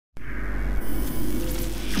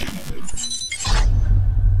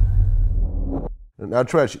Now,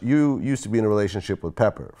 Treach, you used to be in a relationship with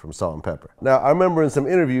Pepa from Salt and Pepper. Now, I remember in some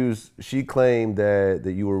interviews, she claimed that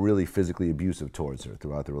you were really physically abusive towards her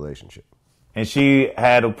throughout the relationship. And she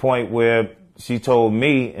had a point where she told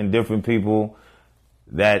me and different people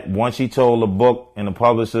that once she told the book and the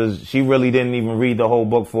publishers, she really didn't even read the whole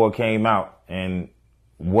book before it came out. And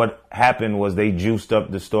what happened was they juiced up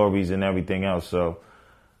the stories and everything else. So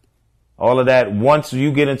all of that, once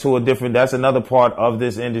you get into a different, that's another part of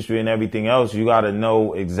this industry and everything else. You got to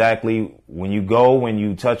know exactly when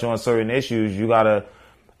you touch on certain issues, you got to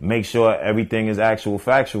make sure everything is actual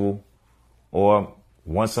factual. Or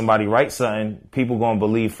once somebody writes something, people going to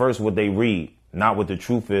believe first what they read, not what the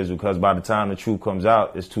truth is, because by the time the truth comes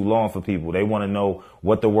out, it's too long for people. They want to know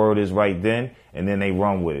what the word is right then, and then they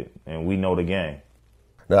run with it. And we know the game.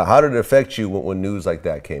 Now, how did it affect you when news like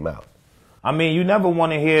that came out? I mean, you never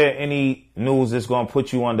want to hear any news that's going to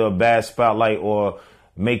put you under a bad spotlight or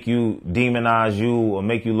make you demonize you or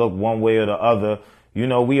make you look one way or the other. You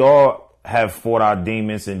know, we all have fought our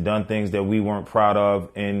demons and done things that we weren't proud of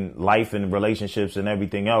in life and relationships and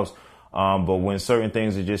everything else. But when certain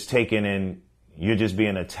things are just taken and you're just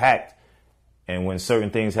being attacked, and when certain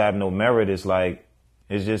things have no merit, it's like,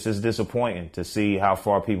 it's disappointing to see how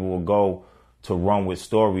far people will go to run with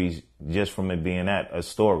stories just from it being a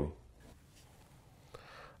story.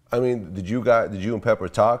 I mean, did you and Pepa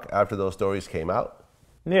talk after those stories came out?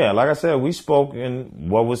 Yeah, like I said, we spoke,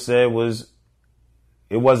 and what was said was,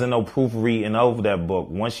 it wasn't no proofreading of that book.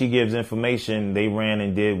 Once she gives information, they ran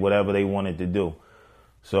and did whatever they wanted to do.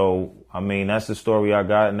 So, I mean, that's the story I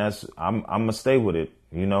got, and I'm gonna stay with it.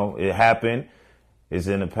 You know, it happened, it's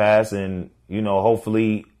in the past, and, you know,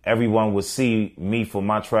 hopefully everyone will see me for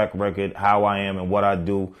my track record, how I am and what I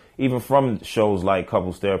do, even from shows like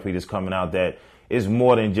Couples Therapy that's coming out, that it's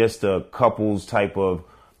more than just a couples type of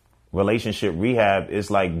relationship rehab.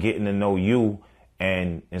 It's like getting to know you,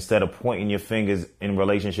 and instead of pointing your fingers in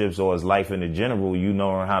relationships or as life in general, you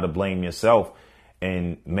know how to blame yourself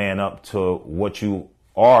and man up to what you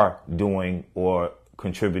are doing or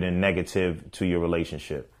contributing negative to your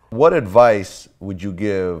relationship. What advice would you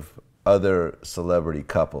give other celebrity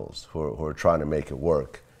couples who are trying to make it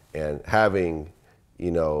work and having,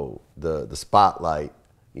 you know, the spotlight,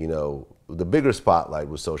 you know, the bigger spotlight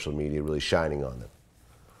with social media really shining on them?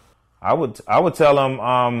 I would tell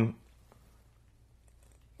them,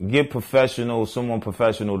 get someone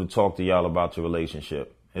professional to talk to y'all about your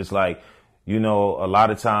relationship. It's like, you know, a lot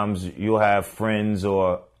of times you'll have friends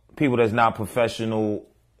or people that's not professional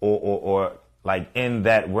or like in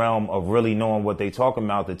that realm of really knowing what they talking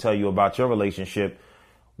about to tell you about your relationship,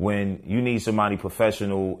 when you need somebody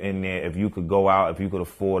professional in there. If you could go out, if you could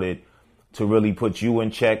afford it, to really put you in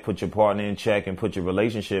check, put your partner in check, and put your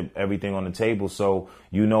relationship, everything on the table, so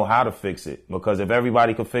you know how to fix it. Because if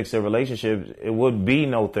everybody could fix their relationships, it would be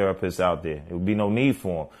no therapists out there. It would be no need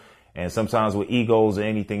for them. And sometimes with egos or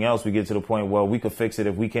anything else, we get to the point, well, we could fix it.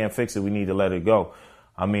 If we can't fix it, we need to let it go.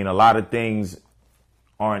 I mean, a lot of things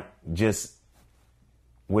aren't just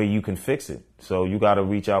where you can fix it. So you got to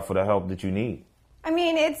reach out for the help that you need. I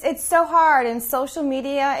mean, it's so hard in social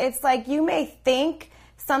media. It's like you may think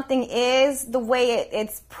something is the way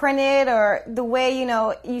it's printed or the way, you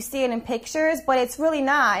know, you see it in pictures, but it's really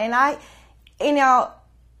not. And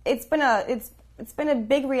it's been a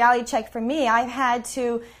big reality check for me. I've had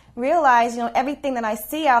to realize, you know, everything that I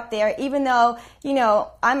see out there, even though, you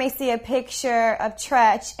know, I may see a picture of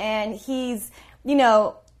Treach and he's, you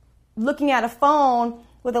know, looking at a phone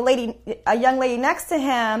with a young lady next to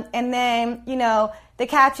him, and then, you know, the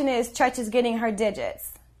caption is Treach is getting her digits.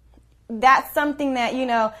 That's something that, you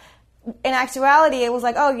know, in actuality, it was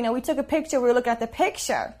like, oh, you know, we took a picture, we were looking at the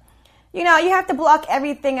picture. You know, you have to block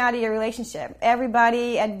everything out of your relationship.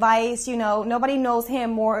 Everybody, advice, you know, nobody knows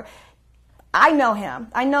him more. I know him.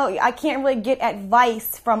 I know I can't really get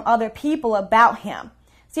advice from other people about him.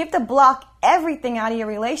 So you have to block everything out of your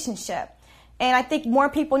relationship. And I think more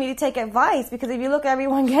people need to take advice, because if you look at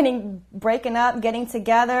everyone breaking up, getting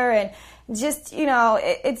together, and just, you know,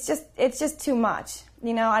 it's just too much.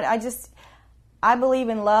 You know, I believe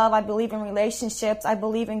in love. I believe in relationships. I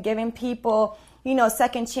believe in giving people, you know,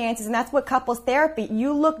 second chances. And that's what couples therapy.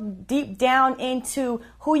 You look deep down into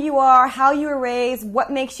who you are, how you were raised,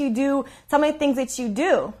 what makes you do some of the things that you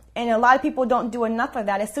do. And a lot of people don't do enough of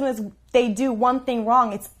that. As soon as they do one thing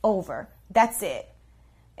wrong, it's over. That's it.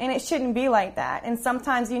 And it shouldn't be like that. And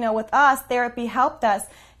sometimes, you know, with us, therapy helped us,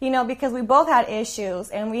 you know, because we both had issues,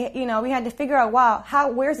 and we had to figure out, wow,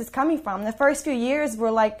 where's this coming from? The first few years were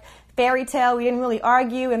like fairy tale. We didn't really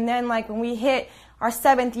argue. And then, like, when we hit our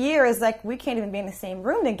 7th year, it's like, we can't even be in the same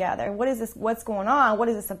room together. What is this? What's going on? What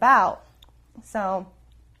is this about? So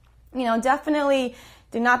Definitely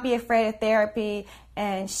do not be afraid of therapy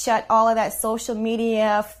and shut all of that social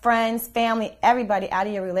media, friends, family, everybody out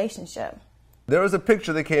of your relationship. There was a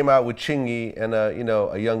picture that came out with Chingy and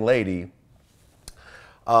a young lady.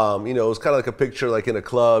 It was kind of like a picture like in a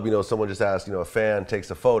club, someone just asked, a fan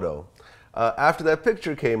takes a photo. After that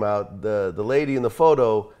picture came out, the lady in the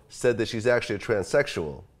photo said that she's actually a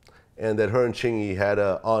transsexual and that her and Chingy had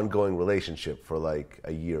an ongoing relationship for like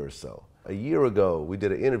a year or so. A year ago, we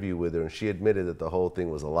did an interview with her and she admitted that the whole thing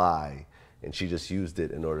was a lie and she just used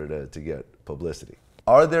it in order to get publicity.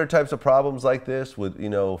 Are there types of problems like this with,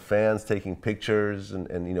 fans taking pictures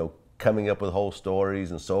and coming up with whole stories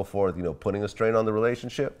and so forth, putting a strain on the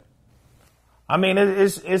relationship? I mean,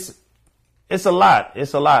 it's a lot.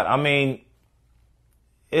 It's a lot. I mean,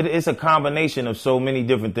 it's a combination of so many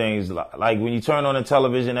different things. Like when you turn on the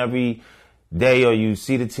television every day or you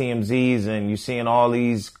see the TMZs and you're seeing all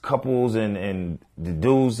these couples and the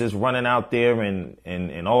dudes just running out there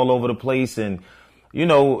and all over the place. And,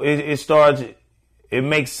 it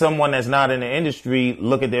makes someone that's not in the industry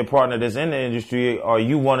look at their partner that's in the industry. Are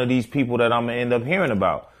you one of these people that I'm going to end up hearing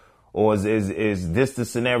about? Or is this the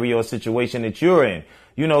scenario or situation that you're in?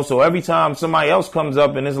 So every time somebody else comes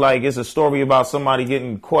up and it's a story about somebody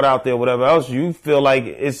getting caught out there, whatever else, you feel like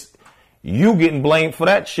it's you getting blamed for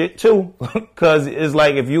that shit too. Cause it's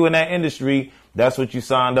like, if you in that industry, that's what you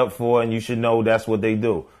signed up for and you should know that's what they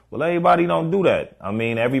do. Well, everybody don't do that. I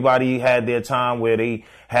mean, everybody had their time where they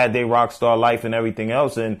had their rock star life and everything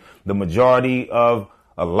else. And the majority of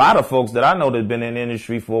a lot of folks that I know that's been in the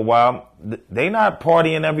industry for a while, they not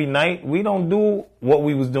partying every night. We don't do what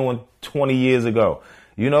we was doing 20 years ago.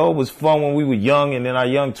 It was fun when we were young and in our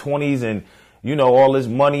young 20s and, all this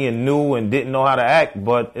money and new and didn't know how to act.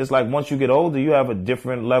 But it's like once you get older, you have a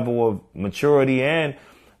different level of maturity and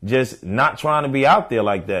just not trying to be out there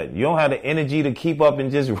like that. You don't have the energy to keep up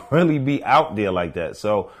and just really be out there like that.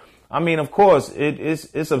 So, I mean, of course,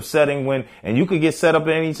 it's upsetting and you could get set up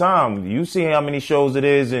at any time. You see how many shows it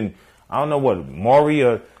is, and I don't know what, Maury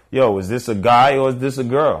or, is this a guy or is this a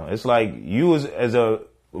girl? It's like you as a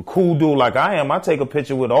cool dude like I am, I take a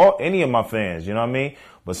picture with any of my fans, you know what I mean?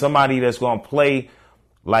 But somebody that's going to play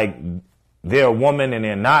like they're a woman and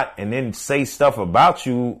they're not, and then say stuff about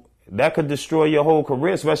you, that could destroy your whole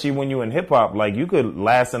career, especially when you're in hip hop. Like you could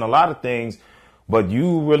last in a lot of things, but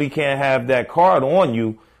you really can't have that card on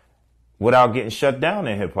you without getting shut down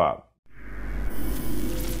in hip hop.